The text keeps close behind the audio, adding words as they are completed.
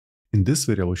In this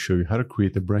video, I'll show you how to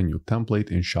create a brand new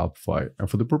template in Shopify. And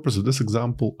for the purpose of this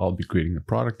example, I'll be creating a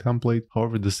product template.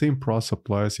 However, the same process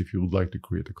applies if you would like to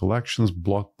create a collections,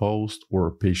 blog post, or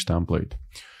a page template.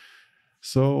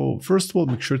 So first of all,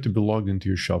 make sure to be logged into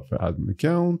your Shopify admin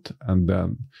account and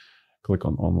then click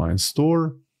on Online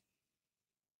Store.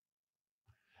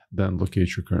 Then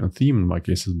locate your current theme. In my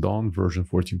case, it's Dawn version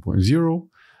 14.0,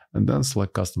 and then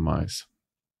select Customize.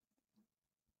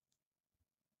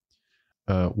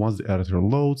 Once the editor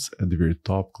loads, at the very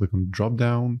top, click on the drop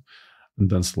down and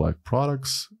then select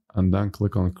Products and then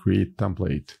click on Create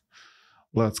Template.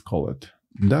 Let's call it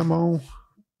Demo,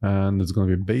 and it's going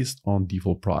to be based on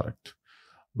default product.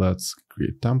 Let's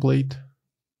create template.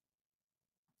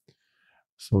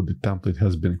 So the template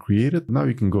has been created. Now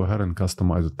you can go ahead and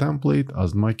customize the template.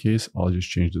 As in my case, I'll just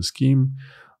change the scheme.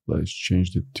 Let's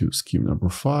change it to scheme number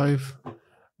 5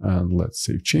 and let's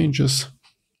save changes.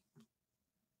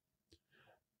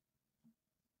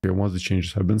 Okay, once the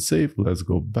changes have been saved, let's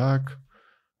go back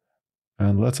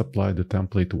and let's apply the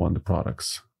template to one of the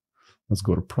products. Let's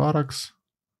go to Products.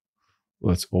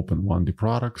 Let's open one of the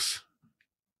products.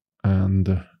 And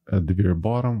at the very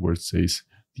bottom where it says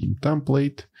Theme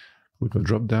Template, click on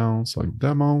drop down, select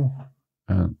Demo,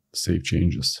 and save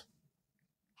changes.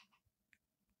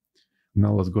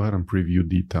 Now let's go ahead and preview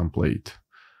the template.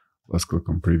 Let's click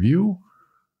on Preview.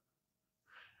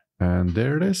 And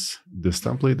there it is. This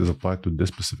template is applied to this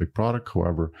specific product.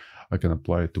 However, I can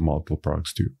apply it to multiple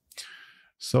products too.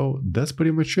 So that's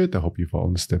pretty much it. I hope you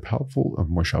found this tip helpful. And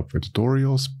for more Shopify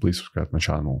tutorials, please subscribe to my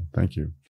channel. Thank you.